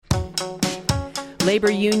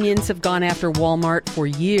Labor unions have gone after Walmart for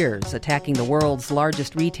years, attacking the world's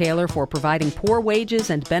largest retailer for providing poor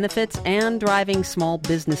wages and benefits and driving small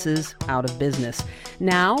businesses out of business.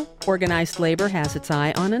 Now, organized labor has its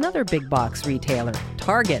eye on another big box retailer,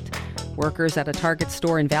 Target. Workers at a Target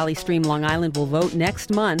store in Valley Stream, Long Island will vote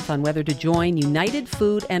next month on whether to join United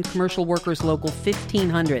Food and Commercial Workers Local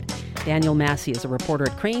 1500. Daniel Massey is a reporter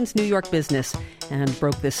at Crain's New York Business and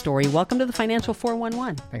broke this story. Welcome to the Financial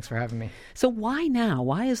 411. Thanks for having me. So why now?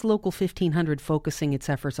 Why is Local 1500 focusing its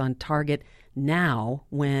efforts on Target now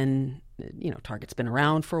when, Target's been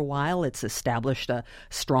around for a while? It's established a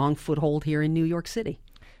strong foothold here in New York City.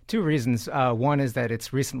 Two reasons. One is that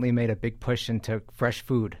it's recently made a big push into fresh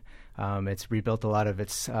food. It's rebuilt a lot of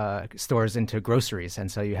its stores into groceries,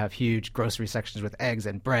 and so you have huge grocery sections with eggs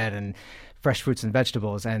and bread and fresh fruits and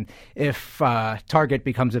vegetables. And if Target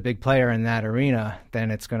becomes a big player in that arena, then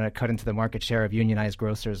it's going to cut into the market share of unionized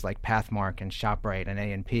grocers like Pathmark and ShopRite and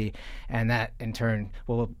A&P, and that in turn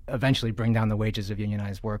will eventually bring down the wages of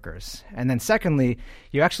unionized workers. And then secondly,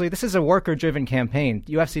 this is a worker-driven campaign.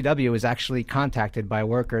 UFCW is actually contacted by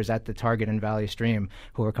workers at the Target in Valley Stream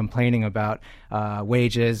who are complaining about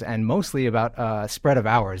wages and mostly about spread of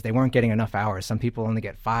hours. They weren't getting enough hours. Some people only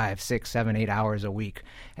get 5, 6, 7, 8 hours a week.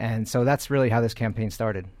 And so that's really how this campaign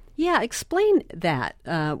started. Yeah, explain that.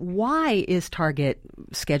 Why is Target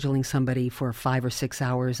scheduling somebody for 5 or 6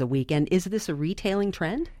 hours a week? And is this a retailing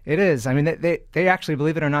trend? It is. I mean, they actually,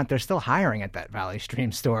 believe it or not, they're still hiring at that Valley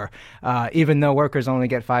Stream store, even though workers only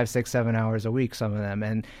get 5, 6, 7 hours a week, some of them.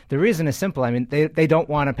 And the reason is simple. I mean, they don't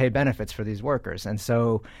want to pay benefits for these workers. And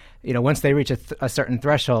so, once they reach a certain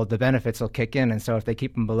threshold, the benefits will kick in. And so if they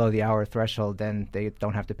keep them below the hour threshold, then they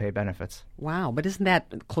don't have to pay benefits. Wow. But isn't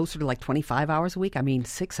that closer to like 25 hours a week? I mean,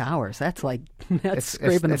 6 hours. That's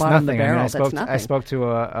scraping the bottom of the barrel. That's nothing. I spoke to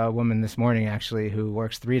a woman this morning, actually, who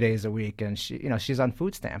works 3 days a week, and she's on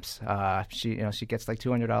food stamps. She gets like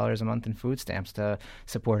 $200 a month in food stamps to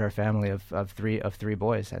support her family of three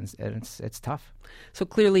boys, and it's tough. So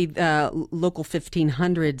clearly, Local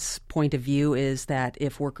 1500's point of view is that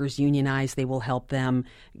if workers unionize, they will help them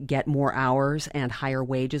get more hours and higher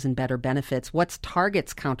wages and better benefits. What's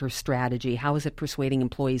Target's counter strategy? How is it persuading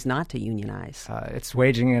employees not to unionize? It's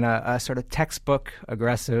waging in a sort of textbook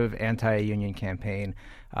aggressive anti-union campaign.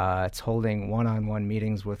 It's holding one-on-one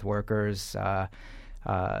meetings with workers,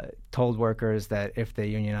 told workers that if they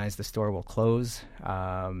unionize, the store will close.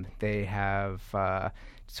 They have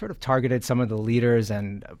sort of targeted some of the leaders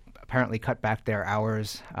and apparently cut back their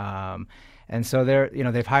hours. And so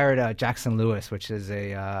they've hired Jackson Lewis, which is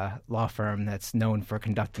a law firm that's known for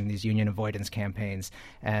conducting these union avoidance campaigns.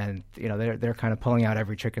 And they're kind of pulling out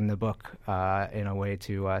every trick in the book in a way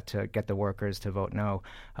to get the workers to vote no.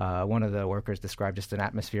 One of the workers described just an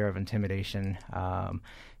atmosphere of intimidation.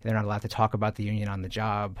 They're not allowed to talk about the union on the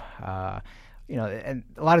job. And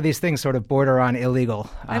a lot of these things sort of border on illegal.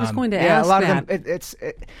 I was going to ask a lot that. Of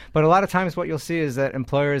them, but a lot of times what you'll see is that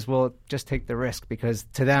employers will just take the risk because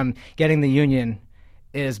to them, getting the union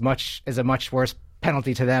is a much worse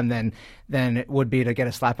penalty to them than it would be to get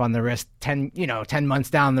a slap on the wrist 10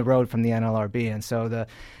 months down the road from the NLRB. And so the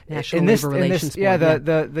National Labor Relations Board,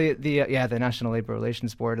 the National Labor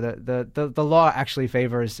Relations Board, the law actually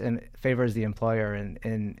favors the employer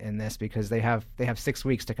in this because they have 6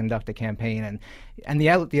 weeks to conduct a campaign, and the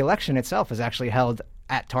election itself is actually held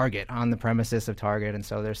at Target, on the premises of Target, and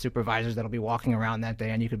so there's supervisors that'll be walking around that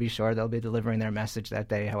day, and you could be sure they'll be delivering their message that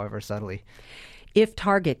day, however subtly. If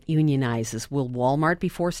Target unionizes, will Walmart be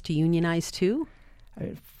forced to unionize too?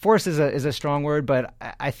 Force is a strong word, but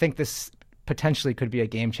I think this potentially could be a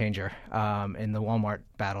game changer in the Walmart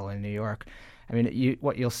battle in New York. I mean,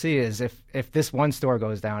 what you'll see is if this one store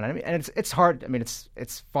goes down, and it's hard. I mean,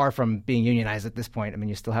 it's far from being unionized at this point. I mean,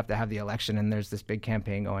 you still have to have the election, and there's this big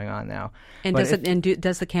campaign going on now. And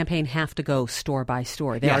does the campaign have to go store by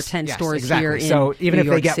store? There are 10 stores exactly. here in So even New if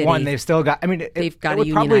York they get City, one, they've still got. I mean, it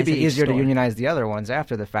would probably be easier to unionize the other ones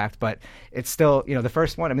after the fact, but it's still the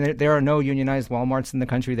first one. I mean, there are no unionized Walmarts in the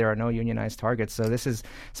country. There are no unionized Targets. So this is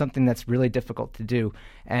something that's really difficult to do.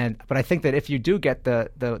 But I think that if you do get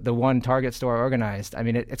the one Target store organized, I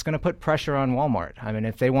mean, it's going to put pressure on Walmart. I mean,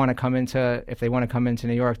 if they want to come into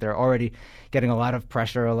New York, they're already getting a lot of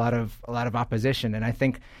pressure, a lot of opposition, and I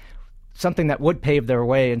think something that would pave their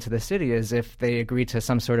way into the city is if they agree to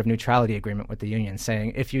some sort of neutrality agreement with the union,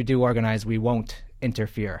 saying if you do organize, we won't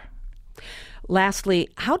interfere. Lastly,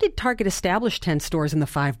 how did Target establish 10 stores in the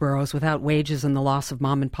 5 boroughs without wages and the loss of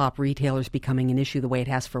mom-and-pop retailers becoming an issue the way it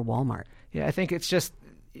has for Walmart? Yeah, I think it's just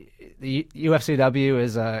the UFCW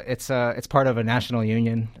is it's part of a national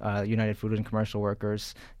union, United Food and Commercial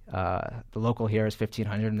Workers. The local here is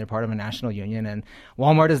 1,500, and they're part of a national union. And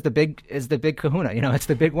Walmart is the big kahuna. It's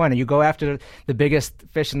the big one. And you go after the biggest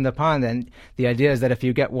fish in the pond. And the idea is that if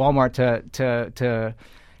you get Walmart to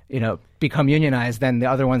become unionized, then the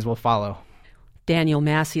other ones will follow. Daniel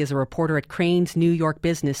Massey is a reporter at Crain's New York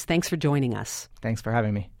Business. Thanks for joining us. Thanks for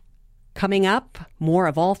having me. Coming up, more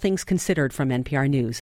of All Things Considered from NPR News.